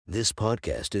This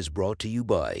podcast is brought to you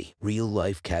by Real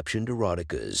Life Captioned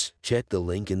Eroticas. Check the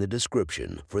link in the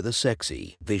description for the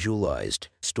sexy, visualized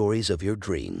stories of your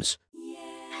dreams.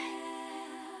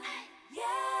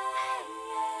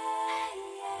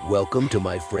 Welcome to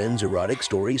my friend's Erotic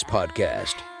Stories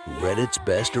podcast, Reddit's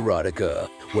Best Erotica,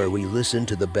 where we listen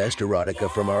to the best erotica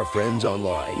from our friends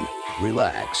online.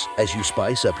 Relax as you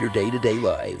spice up your day-to-day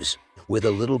lives with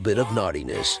a little bit of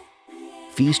naughtiness.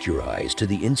 Feast your eyes to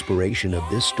the inspiration of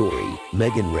this story,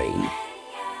 Megan Rain.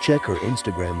 Check her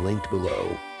Instagram linked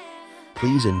below.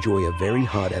 Please enjoy a very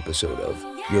hot episode of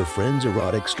Your Friend's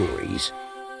Erotic Stories.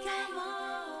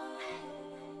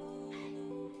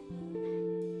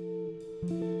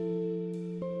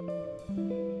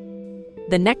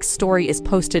 The next story is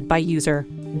posted by user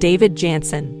David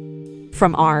Jansen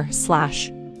from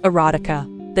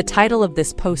r/erotica. The title of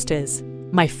this post is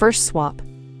My First Swap.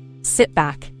 Sit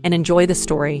back and enjoy the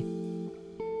story.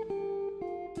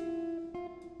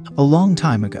 A long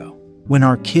time ago, when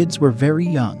our kids were very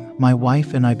young, my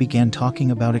wife and I began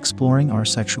talking about exploring our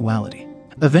sexuality.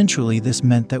 Eventually, this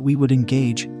meant that we would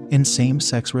engage in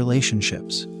same-sex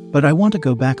relationships. But I want to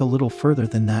go back a little further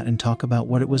than that and talk about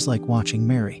what it was like watching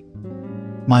Mary,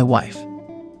 my wife,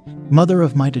 mother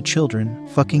of my two children,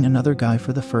 fucking another guy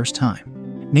for the first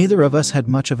time. Neither of us had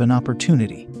much of an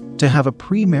opportunity to have a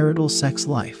premarital sex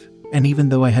life, and even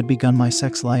though I had begun my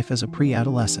sex life as a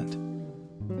pre-adolescent,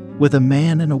 with a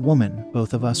man and a woman,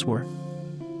 both of us were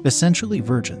essentially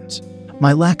virgins.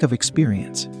 My lack of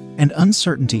experience and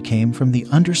uncertainty came from the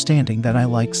understanding that I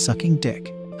liked sucking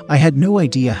dick. I had no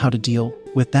idea how to deal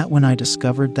with that when I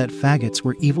discovered that faggots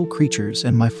were evil creatures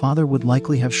and my father would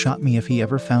likely have shot me if he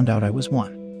ever found out I was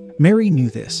one. Mary knew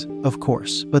this, of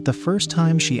course, but the first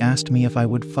time she asked me if I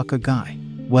would fuck a guy,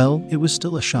 well, it was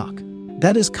still a shock.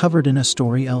 That is covered in a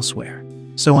story elsewhere,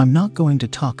 so I'm not going to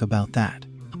talk about that.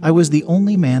 I was the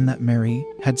only man that Mary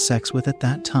had sex with at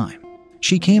that time.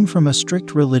 She came from a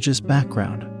strict religious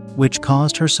background, which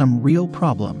caused her some real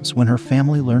problems when her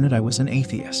family learned I was an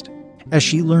atheist. As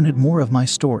she learned more of my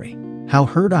story, how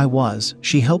hurt I was,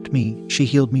 she helped me, she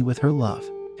healed me with her love.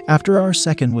 After our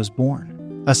second was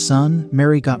born, a son,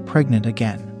 Mary got pregnant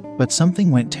again, but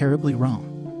something went terribly wrong.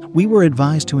 We were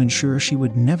advised to ensure she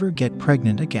would never get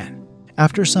pregnant again.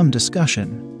 After some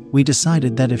discussion, we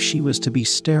decided that if she was to be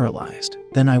sterilized,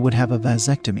 then I would have a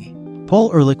vasectomy.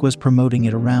 Paul Ehrlich was promoting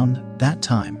it around that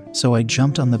time, so I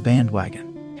jumped on the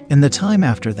bandwagon. In the time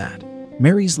after that,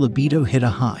 Mary's libido hit a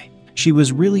high. She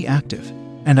was really active,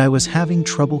 and I was having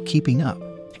trouble keeping up.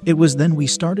 It was then we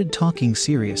started talking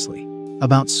seriously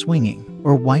about swinging,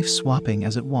 or wife swapping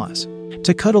as it was.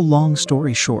 To cut a long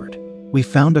story short, we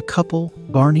found a couple,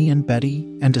 Barney and Betty,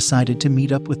 and decided to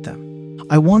meet up with them.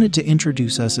 I wanted to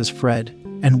introduce us as Fred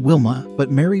and Wilma,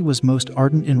 but Mary was most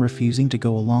ardent in refusing to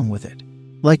go along with it.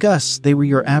 Like us, they were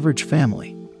your average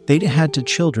family. They'd had two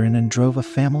children and drove a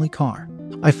family car.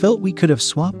 I felt we could have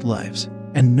swapped lives,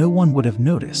 and no one would have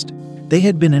noticed. They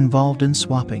had been involved in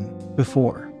swapping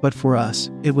before, but for us,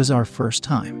 it was our first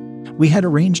time. We had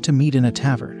arranged to meet in a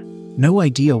tavern. No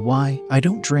idea why. I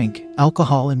don't drink,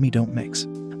 alcohol and me don't mix.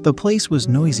 The place was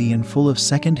noisy and full of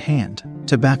second-hand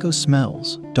tobacco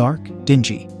smells, dark,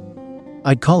 dingy.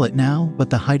 I'd call it now, but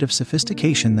the height of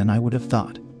sophistication than I would have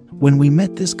thought. When we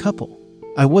met this couple,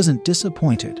 I wasn't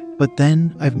disappointed, but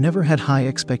then I've never had high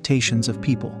expectations of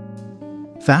people.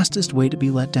 Fastest way to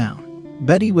be let down.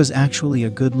 Betty was actually a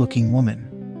good-looking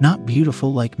woman, not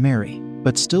beautiful like Mary,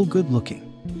 but still good-looking.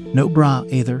 No bra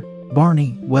either.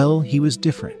 Barney, well, he was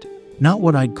different. Not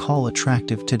what I'd call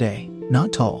attractive today,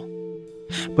 not tall.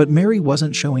 But Mary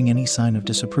wasn't showing any sign of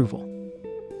disapproval.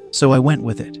 So I went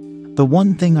with it. The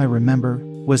one thing I remember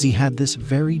was he had this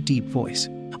very deep voice.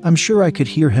 I'm sure I could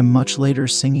hear him much later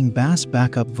singing bass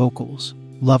backup vocals.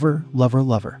 Lover, lover,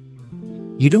 lover.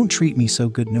 You don't treat me so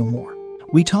good no more.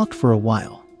 We talked for a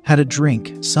while, had a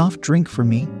drink, soft drink for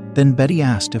me, then Betty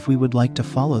asked if we would like to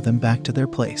follow them back to their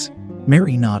place.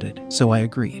 Mary nodded, so I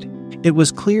agreed. It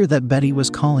was clear that Betty was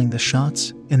calling the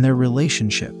shots in their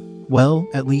relationship. Well,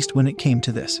 at least when it came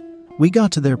to this. We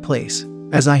got to their place,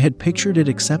 as I had pictured it,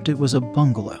 except it was a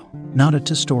bungalow, not a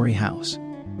two-story house.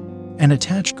 An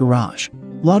attached garage.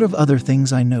 Lot of other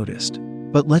things I noticed.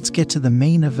 But let's get to the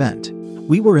main event.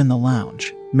 We were in the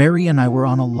lounge. Mary and I were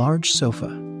on a large sofa.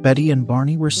 Betty and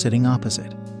Barney were sitting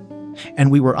opposite. And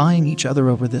we were eyeing each other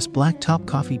over this blacktop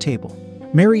coffee table.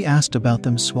 Mary asked about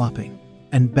them swapping,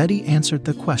 and Betty answered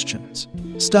the questions.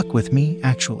 Stuck with me,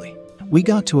 actually. We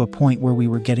got to a point where we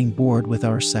were getting bored with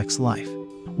our sex life.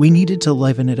 We needed to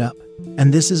liven it up,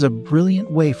 and this is a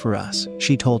brilliant way for us,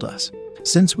 she told us.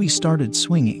 Since we started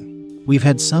swinging, we've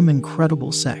had some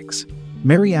incredible sex.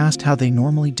 Mary asked how they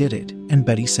normally did it, and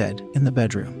Betty said, in the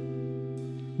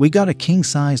bedroom. We got a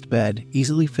king-sized bed,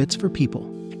 easily fits for people.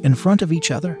 In front of each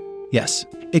other? Yes,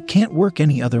 it can't work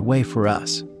any other way for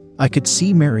us. I could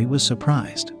see Mary was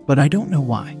surprised, but I don't know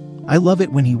why. I love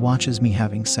it when he watches me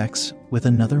having sex with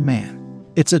another man.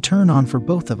 It's a turn-on for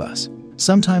both of us.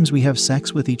 Sometimes we have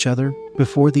sex with each other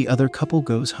before the other couple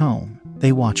goes home.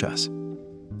 They watch us.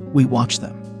 We watch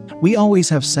them. We always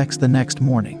have sex the next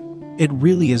morning. It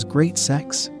really is great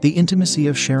sex. The intimacy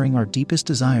of sharing our deepest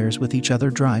desires with each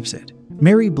other drives it.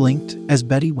 Mary blinked as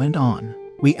Betty went on.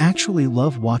 We actually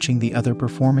love watching the other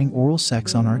performing oral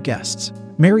sex on our guests.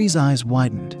 Mary's eyes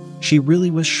widened. She really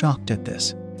was shocked at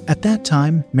this. At that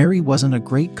time, Mary wasn't a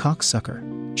great cocksucker.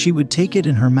 She would take it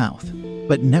in her mouth,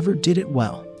 but never did it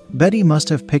well. Betty must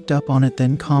have picked up on it,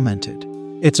 then commented,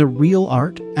 "It's a real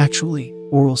art, actually.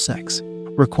 Oral sex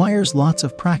requires lots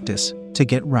of practice to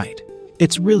get right.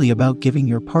 It's really about giving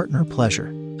your partner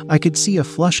pleasure." I could see a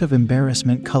flush of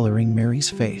embarrassment coloring Mary's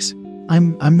face.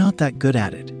 I'm not that good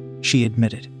at it, she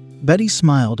admitted. Betty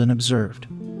smiled and observed,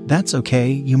 "That's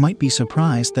okay, you might be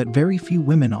surprised that very few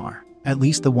women are, at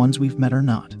least the ones we've met are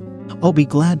not. I'll be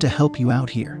glad to help you out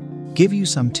here. Give you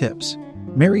some tips."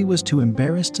 Mary was too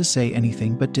embarrassed to say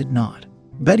anything but did not.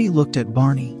 Betty looked at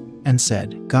Barney and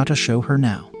said, "Gotta show her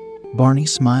now." Barney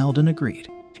smiled and agreed.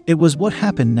 It was what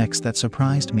happened next that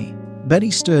surprised me.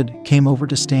 Betty came over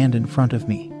to stand in front of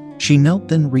me. She knelt,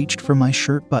 then reached for my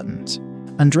shirt buttons.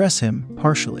 "Undress him,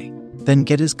 partially, then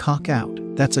get his cock out.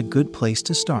 That's a good place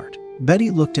to start." Betty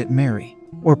looked at Mary,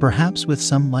 "Or perhaps with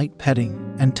some light petting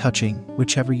and touching,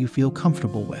 whichever you feel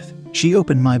comfortable with." She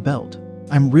opened my belt.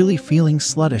 "I'm really feeling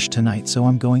sluttish tonight, so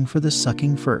I'm going for the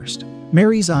sucking first."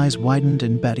 Mary's eyes widened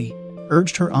and Betty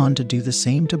urged her on to do the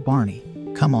same to Barney.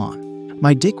 "Come on."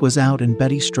 My dick was out and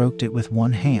Betty stroked it with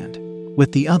one hand.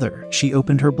 With the other, she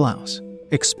opened her blouse,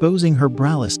 exposing her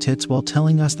braless tits while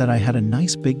telling us that I had a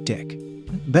nice big dick.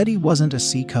 Betty wasn't a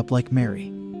C-cup like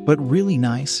Mary, but really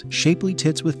nice, shapely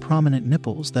tits with prominent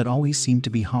nipples that always seemed to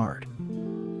be hard.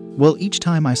 Well, each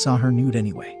time I saw her nude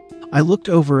anyway. I looked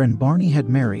over and Barney had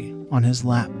Mary on his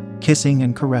lap, kissing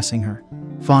and caressing her,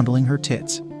 fondling her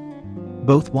tits,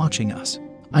 both watching us.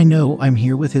 I know I'm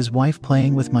here with his wife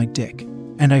playing with my dick,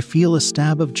 and I feel a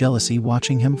stab of jealousy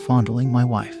watching him fondling my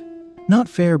wife. Not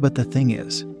fair, but the thing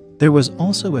is, there was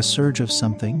also a surge of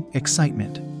something,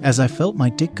 excitement, as I felt my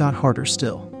dick got harder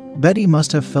still. Betty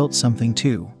must have felt something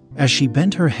too, as she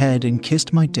bent her head and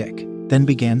kissed my dick, then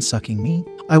began sucking me.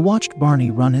 I watched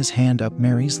Barney run his hand up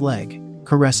Mary's leg,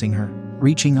 caressing her,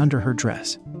 reaching under her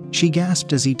dress. She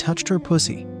gasped as he touched her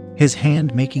pussy, his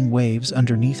hand making waves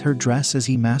underneath her dress as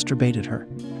he masturbated her.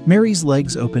 Mary's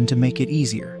legs opened to make it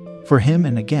easier for him,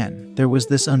 and again, there was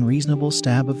this unreasonable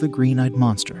stab of the green-eyed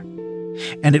monster.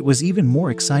 And it was even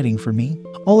more exciting for me.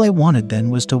 All I wanted then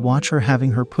was to watch her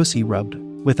having her pussy rubbed,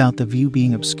 without the view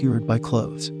being obscured by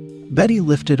clothes. Betty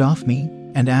lifted off me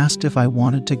and asked if I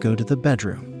wanted to go to the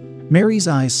bedroom. Mary's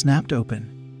eyes snapped open,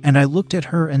 and I looked at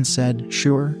her and said,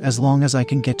 "Sure, as long as I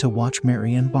can get to watch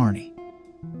Mary and Barney."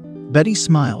 Betty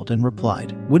smiled and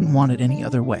replied, "Wouldn't want it any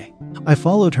other way." I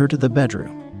followed her to the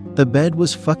bedroom. The bed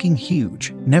was fucking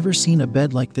huge, never seen a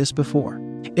bed like this before.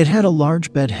 It had a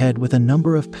large bed head with a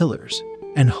number of pillars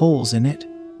and holes in it,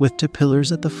 with 2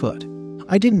 pillars at the foot.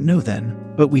 I didn't know then,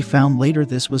 but we found later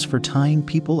this was for tying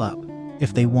people up,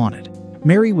 if they wanted.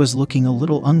 Mary was looking a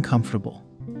little uncomfortable,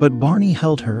 but Barney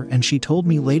held her and she told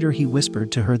me later he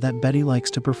whispered to her that Betty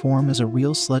likes to perform as a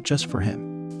real slut just for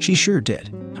him. She sure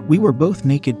did. We were both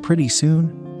naked pretty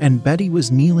soon, and Betty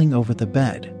was kneeling over the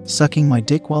bed, sucking my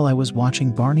dick while I was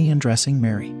watching Barney undressing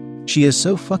Mary. She is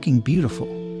so fucking beautiful.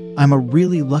 I'm a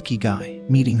really lucky guy,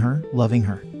 meeting her, loving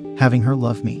her, having her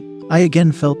love me. I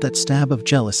again felt that stab of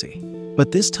jealousy,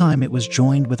 but this time it was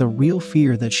joined with a real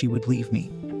fear that she would leave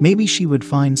me. Maybe she would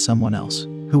find someone else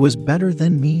who was better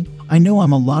than me. I know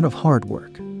I'm a lot of hard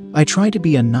work. I try to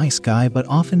be a nice guy but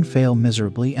often fail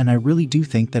miserably, and I really do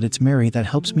think that it's Mary that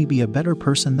helps me be a better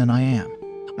person than I am.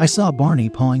 I saw Barney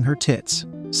pawing her tits,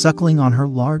 suckling on her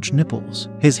large nipples,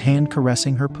 his hand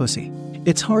caressing her pussy.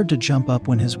 It's hard to jump up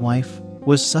when his wife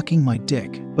was sucking my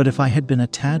dick, but if I had been a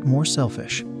tad more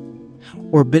selfish,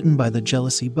 or bitten by the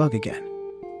jealousy bug again,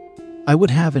 I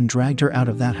would have and dragged her out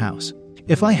of that house.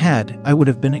 If I had, I would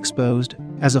have been exposed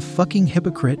as a fucking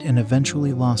hypocrite and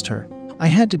eventually lost her. I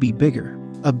had to be bigger,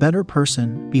 a better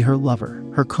person, be her lover,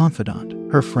 her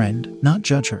confidant, her friend, not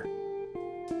judge her,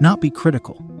 not be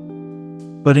critical,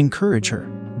 but encourage her.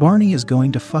 Barney is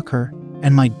going to fuck her,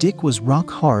 and my dick was rock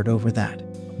hard over that.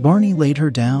 Barney laid her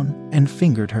down and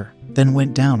fingered her, then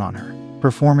went down on her,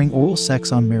 performing oral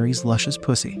sex on Mary's luscious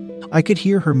pussy. I could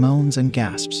hear her moans and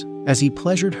gasps as he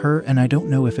pleasured her, and I don't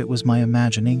know if it was my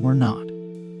imagining or not.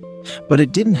 But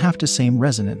it didn't have the same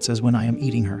resonance as when I am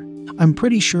eating her. I'm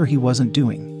pretty sure he wasn't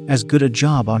doing as good a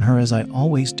job on her as I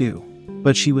always do,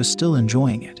 but she was still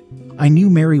enjoying it. I knew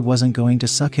Mary wasn't going to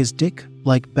suck his dick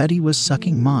like Betty was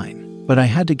sucking mine, but I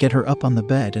had to get her up on the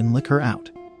bed and lick her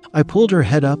out. I pulled her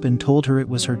head up and told her it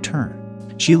was her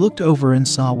turn. She looked over and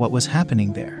saw what was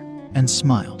happening there, and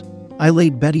smiled. I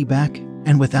laid Betty back,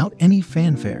 and without any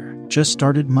fanfare, just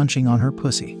started munching on her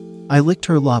pussy. I licked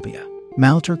her labia,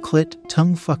 mouthed her clit,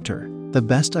 tongue fucked her, the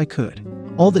best I could.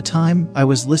 All the time, I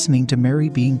was listening to Mary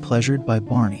being pleasured by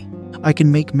Barney. I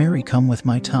can make Mary come with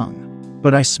my tongue.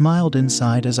 But I smiled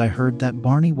inside as I heard that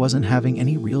Barney wasn't having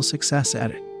any real success at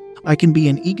it. I can be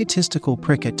an egotistical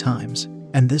prick at times,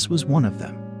 and this was one of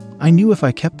them. I knew if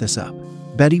I kept this up,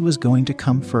 Betty was going to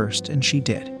come first, and she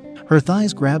did. Her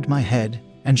thighs grabbed my head,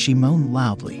 and she moaned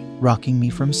loudly, rocking me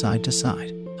from side to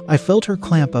side. I felt her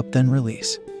clamp up then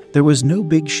release. There was no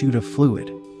big shoot of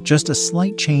fluid, just a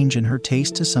slight change in her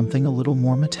taste to something a little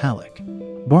more metallic.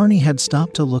 Barney had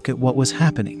stopped to look at what was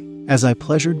happening. As I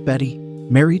pleasured Betty,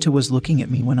 Mary too was looking at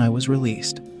me when I was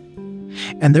released.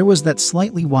 And there was that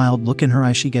slightly wild look in her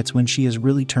eye she gets when she is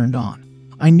really turned on.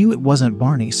 I knew it wasn't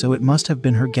Barney, so it must have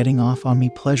been her getting off on me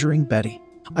pleasuring Betty.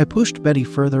 I pushed Betty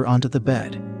further onto the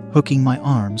bed, hooking my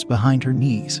arms behind her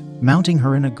knees, mounting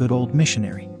her in a good old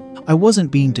missionary. I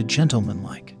wasn't being too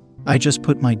gentlemanlike. I just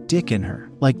put my dick in her,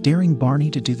 like daring Barney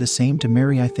to do the same to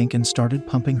Mary, I think, and started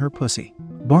pumping her pussy.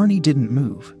 Barney didn't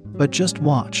move, but just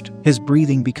watched, his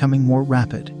breathing becoming more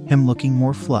rapid, him looking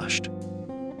more flushed,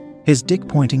 his dick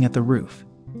pointing at the roof.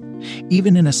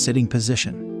 Even in a sitting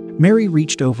position, Mary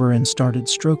reached over and started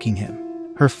stroking him,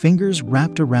 her fingers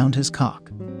wrapped around his cock,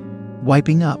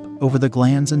 wiping up over the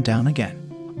glands and down again.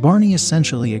 Barney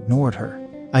essentially ignored her,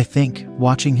 I think,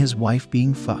 watching his wife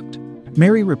being fucked.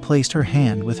 Mary replaced her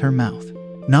hand with her mouth.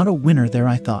 Not a winner there,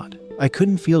 I thought. I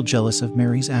couldn't feel jealous of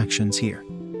Mary's actions here.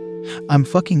 I'm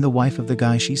fucking the wife of the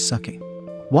guy she's sucking.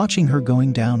 Watching her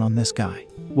going down on this guy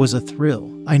was a thrill.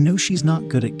 I know she's not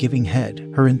good at giving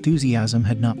head. Her enthusiasm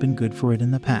had not been good for it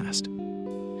in the past.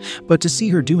 But to see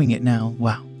her doing it now,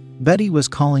 wow. Betty was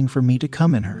calling for me to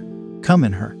come in her. Come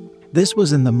in her. This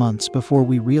was in the months before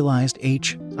we realized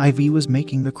HIV was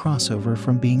making the crossover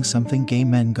from being something gay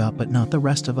men got but not the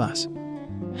rest of us.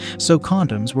 So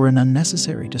condoms were an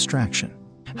unnecessary distraction.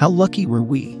 How lucky were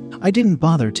we? I didn't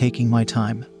bother taking my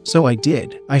time, so I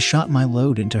did. I shot my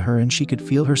load into her and she could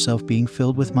feel herself being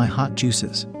filled with my hot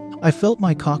juices. I felt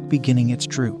my cock beginning its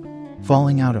droop,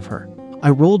 falling out of her. I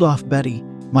rolled off Betty,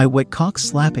 my wet cock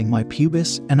slapping my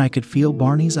pubis, and I could feel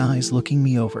Barney's eyes looking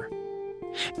me over.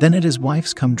 Then at his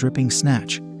wife's cum-dripping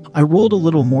snatch, I rolled a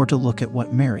little more to look at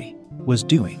what Mary was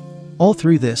doing. All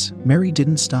through this, Mary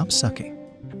didn't stop sucking.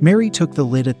 Mary took the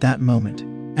lid at that moment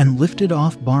and lifted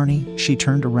off Barney. She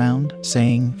turned around,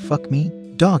 saying, "Fuck me,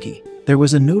 doggy." There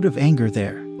was a note of anger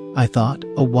there, I thought,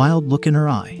 a wild look in her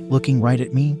eye, looking right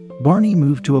at me. Barney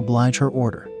moved to oblige her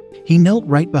order. He knelt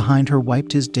right behind her,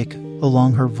 wiped his dick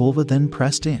along her vulva, then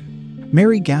pressed in.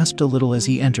 Mary gasped a little as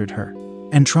he entered her,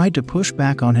 and tried to push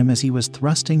back on him as he was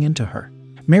thrusting into her.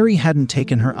 Mary hadn't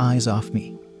taken her eyes off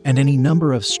me, and any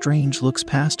number of strange looks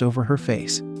passed over her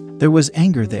face. There was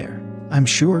anger there, I'm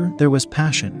sure. There was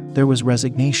passion, there was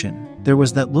resignation, there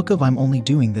was that look of "I'm only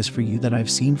doing this for you" that I've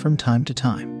seen from time to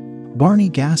time. Barney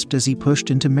gasped as he pushed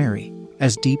into Mary,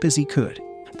 as deep as he could.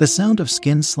 The sound of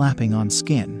skin slapping on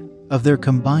skin, of their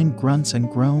combined grunts and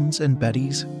groans, and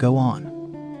Betty's, "Go on.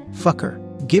 Fuck her.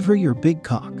 Give her your big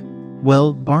cock."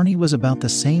 Well, Barney was about the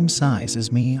same size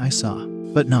as me, I saw,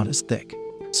 but not as thick.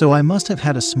 So I must have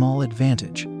had a small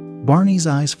advantage. Barney's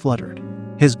eyes fluttered.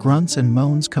 His grunts and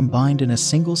moans combined in a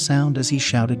single sound as he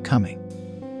shouted, "Coming."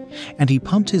 And he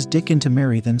pumped his dick into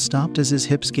Mary, then stopped as his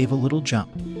hips gave a little jump.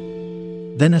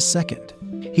 Then a second.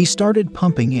 He started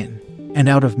pumping in and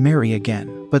out of Mary again,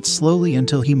 but slowly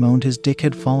until he moaned his dick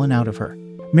had fallen out of her.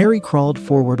 Mary crawled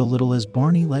forward a little as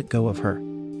Barney let go of her,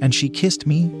 and she kissed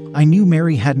me. I knew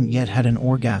Mary hadn't yet had an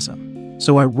orgasm,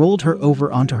 so I rolled her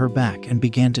over onto her back and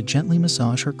began to gently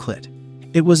massage her clit.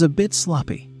 It was a bit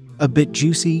sloppy, a bit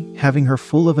juicy, having her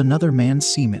full of another man's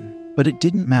semen, but it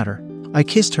didn't matter. I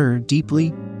kissed her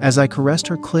deeply as I caressed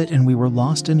her clit, and we were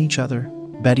lost in each other.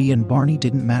 Betty and Barney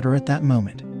didn't matter at that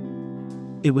moment.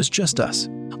 It was just us.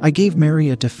 I gave Mary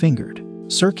a two-fingered,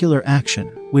 circular action,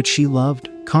 which she loved,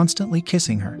 constantly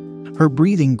kissing her. Her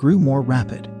breathing grew more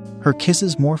rapid, her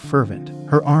kisses more fervent.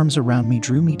 Her arms around me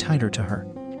drew me tighter to her.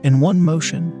 In one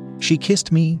motion, she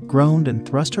kissed me, groaned, and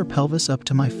thrust her pelvis up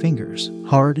to my fingers,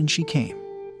 hard, and she came.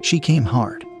 She came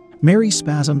hard. Mary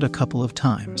spasmed a couple of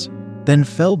times, then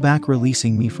fell back,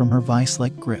 releasing me from her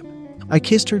vice-like grip. I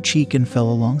kissed her cheek and fell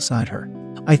alongside her.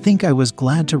 I think I was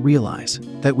glad to realize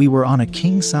that we were on a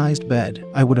king-sized bed.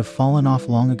 I would have fallen off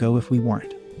long ago if we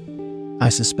weren't. I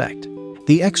suspect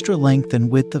the extra length and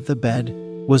width of the bed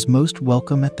was most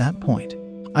welcome at that point.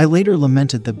 I later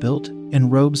lamented the built-in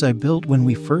robes I built when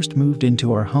we first moved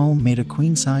into our home made a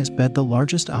queen-size bed the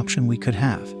largest option we could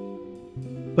have.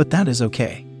 But that is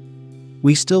okay.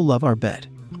 We still love our bed.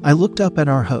 I looked up at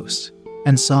our hosts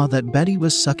and saw that Betty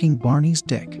was sucking Barney's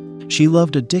dick. She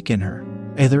loved a dick in her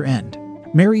either end.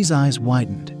 Mary's eyes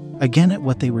widened again at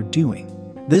what they were doing.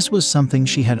 This was something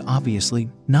she had obviously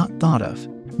not thought of.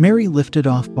 Mary lifted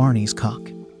off Barney's cock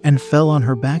and fell on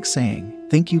her back saying,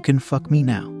 "Think you can fuck me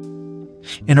now?"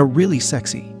 in a really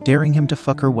sexy, daring him to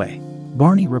fuck her way.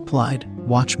 Barney replied,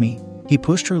 "Watch me." He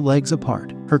pushed her legs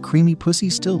apart, her creamy pussy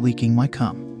still leaking my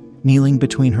cum. Kneeling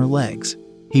between her legs,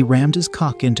 he rammed his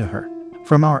cock into her.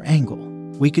 From our angle,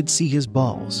 we could see his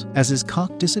balls as his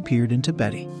cock disappeared into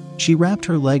Betty. She wrapped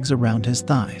her legs around his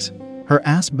thighs, her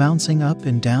ass bouncing up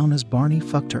and down as Barney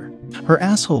fucked her. Her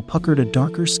asshole puckered a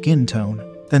darker skin tone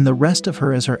than the rest of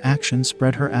her as her action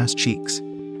spread her ass cheeks.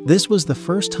 This was the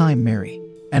first time Mary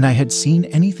and I had seen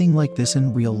anything like this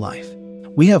in real life.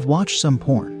 We have watched some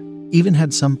porn, even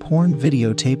had some porn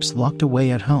videotapes locked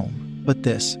away at home, but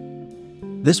this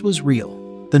was real.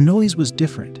 The noise was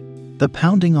different. The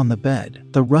pounding on the bed,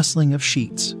 the rustling of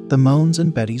sheets, the moans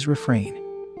and Betty's refrain.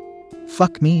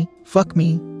 Fuck me,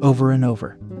 over and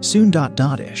over. Soon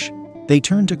ish. They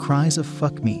turned to cries of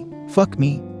fuck me,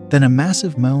 then a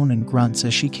massive moan and grunts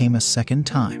as she came a second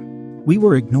time. We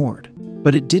were ignored,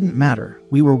 but it didn't matter.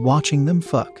 We were watching them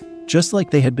fuck, just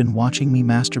like they had been watching me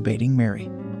masturbating Mary.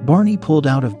 Barney pulled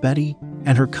out of Betty,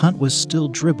 and her cunt was still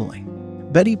dribbling.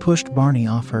 Betty pushed Barney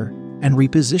off her and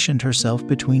repositioned herself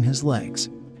between his legs.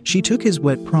 She took his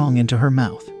wet prong into her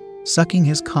mouth, sucking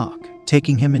his cock,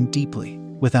 taking him in deeply,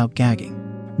 without gagging.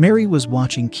 Mary was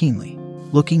watching keenly,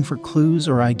 looking for clues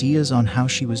or ideas on how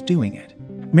she was doing it.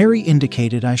 Mary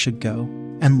indicated I should go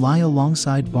and lie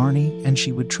alongside Barney and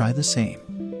she would try the same.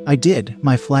 I did,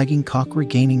 my flagging cock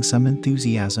regaining some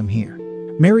enthusiasm here.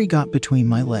 Mary got between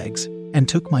my legs and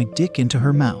took my dick into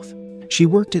her mouth. She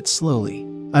worked it slowly.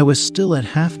 I was still at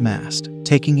half-mast,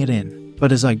 taking it in,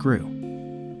 but as I grew,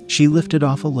 she lifted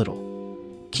off a little,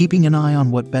 keeping an eye on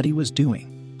what Betty was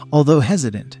doing. Although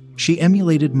hesitant, she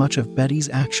emulated much of Betty's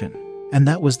action, and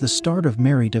that was the start of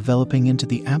Mary developing into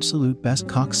the absolute best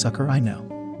cocksucker I know.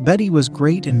 Betty was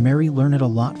great and Mary learned a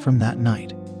lot from that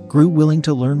night, grew willing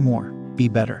to learn more, be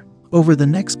better. Over the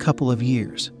next couple of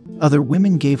years, other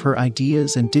women gave her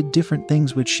ideas and did different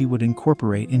things which she would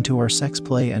incorporate into our sex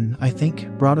play and, I think,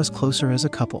 brought us closer as a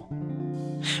couple.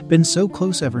 Been so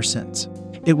close ever since.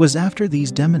 It was after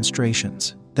these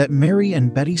demonstrations that Mary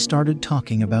and Betty started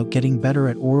talking about getting better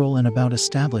at oral and about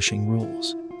establishing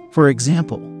rules. For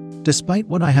example, despite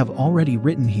what I have already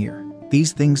written here,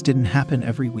 these things didn't happen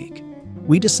every week.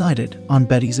 We decided, on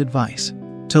Betty's advice,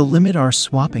 to limit our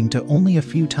swapping to only a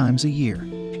few times a year.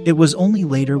 It was only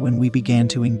later when we began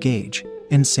to engage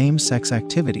in same-sex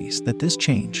activities that this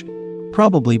changed.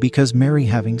 Probably because Mary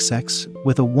having sex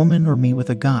with a woman or me with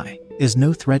a guy is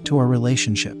no threat to our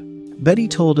relationship. Betty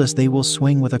told us they will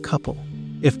swing with a couple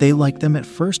if they like them at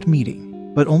first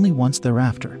meeting, but only once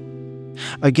thereafter.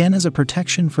 Again, as a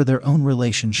protection for their own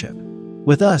relationship.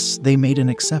 With us, they made an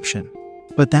exception,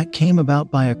 but that came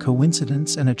about by a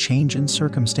coincidence and a change in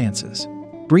circumstances.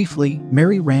 Briefly,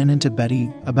 Mary ran into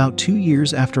Betty about 2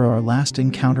 years after our last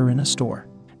encounter in a store.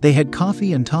 They had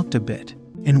coffee and talked a bit,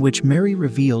 in which Mary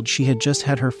revealed she had just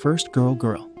had her first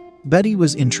girl. Betty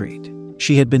was intrigued.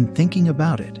 She had been thinking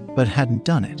about it, but hadn't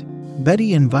done it.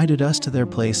 Betty invited us to their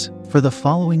place for the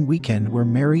following weekend where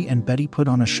Mary and Betty put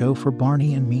on a show for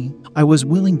Barney and me. I was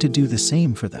willing to do the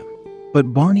same for them,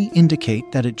 but Barney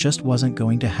indicated that it just wasn't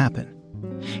going to happen,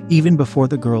 even before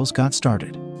the girls got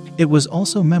started. It was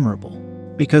also memorable,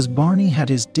 because Barney had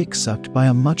his dick sucked by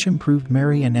a much improved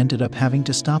Mary and ended up having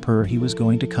to stop her or he was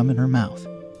going to come in her mouth.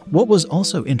 What was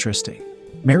also interesting,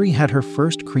 Mary had her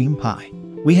first cream pie.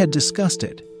 We had discussed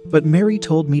it, but Mary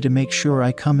told me to make sure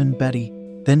I come in Betty.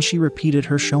 Then she repeated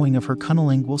her showing of her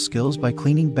cunnilingual skills by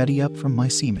cleaning Betty up from my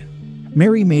semen.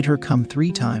 Mary made her come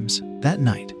 3 times that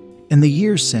night. In the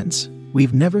years since,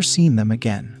 we've never seen them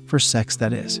again, for sex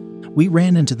that is. We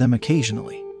ran into them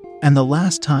occasionally, and the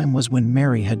last time was when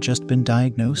Mary had just been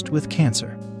diagnosed with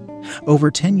cancer.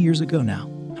 Over 10 years ago now.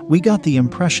 We got the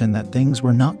impression that things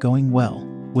were not going well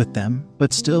with them,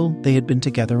 but still, they had been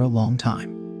together a long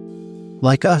time.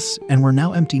 Like us, and were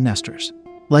now empty nesters.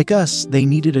 Like us, they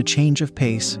needed a change of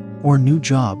pace, or new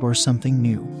job or something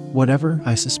new, whatever,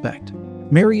 I suspect.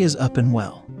 Mary is up and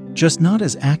well. Just not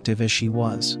as active as she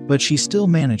was, but she still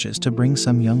manages to bring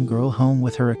some young girl home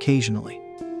with her occasionally.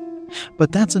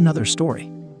 But that's another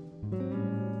story.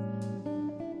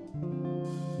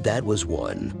 That was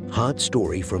one hot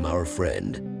story from our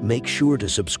friend. Make sure to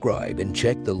subscribe and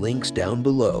check the links down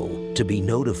below to be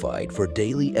notified for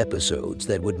daily episodes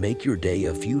that would make your day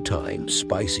a few times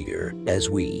spicier as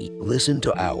we listen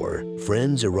to our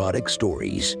friends' erotic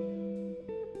stories.